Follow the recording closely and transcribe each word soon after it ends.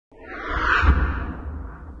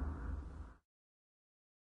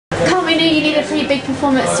we knew you needed a pretty big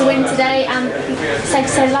performance to win today, and safe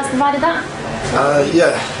to say the lads provided that?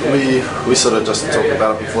 Yeah, we sort of just talked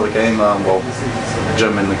about it before the game. Well,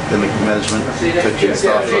 Jim and the management, coaching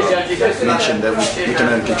staff mentioned that we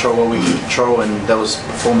can only control what we can control, and that was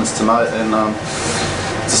performance tonight. And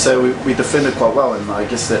to say we defended quite well, and I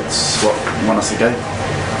guess that's what won us the game.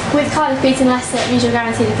 With Cardiff beating Leicester, it means you're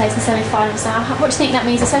guaranteed a place in semi-finals now. What do you think that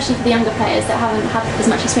means, especially for the younger players that haven't had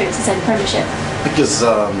as much experience as, say, the Premiership? It gives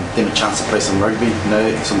them a chance to play some rugby, you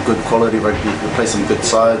know, some good quality rugby. We play some good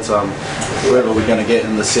sides. Whoever we're going to get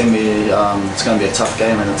in the semi, it's going to be a tough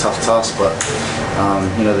game and a tough task. But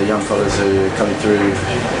you know, the young fellas who are coming through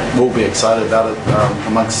will be excited about it.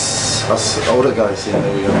 Amongst us older guys, you know,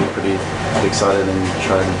 we're going to be pretty excited and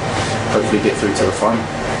try and hopefully get through to the final.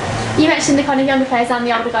 You mentioned the kind of younger players and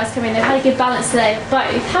the older guys coming in. They've had a good balance today of both.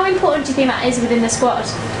 How important do you think that is within the squad?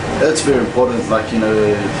 It's very important, like, you know,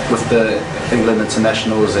 with the England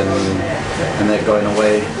internationals and they're going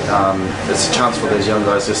away, it's a chance for those young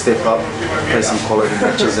guys to step up, play some quality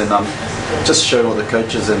matches, and just show all the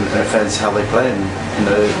coaches and fans how they play, and you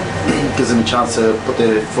know, gives them a chance to put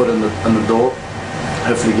their foot in the door,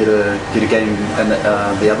 hopefully get a game in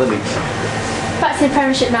the other leagues. Back to the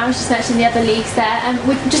Premiership now, you just mentioned the other leagues there, and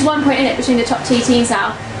with just 1 point in it between the top two teams now,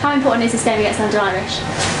 how important is this game against London Irish?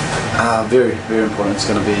 Very, very important. It's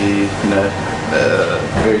going to be, you know,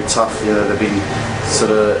 very tough. You know, they've been sort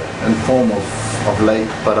of in form of late,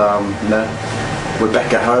 but you know, we're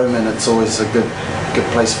back at home, and it's always a good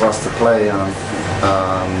place for us to play.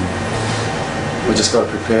 We just got to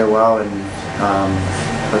prepare well and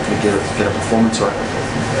hopefully get a performance right.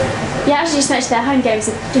 Yeah, as you just mentioned, their home games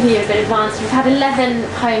have given you a bit of advantage. We've had 11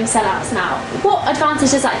 home sellouts now. What advantage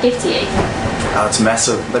does that give to you? It's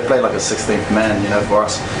massive. They play like a 16th man, you know, for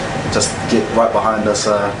us. Just get right behind us.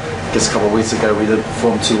 I guess a couple of weeks ago we didn't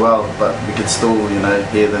perform too well, but we could still, you know,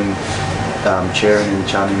 hear them cheering and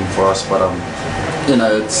chanting for us. But you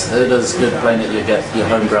know, it is good playing at your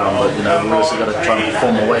home ground, but you know, we also got to try and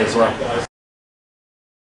perform away as well.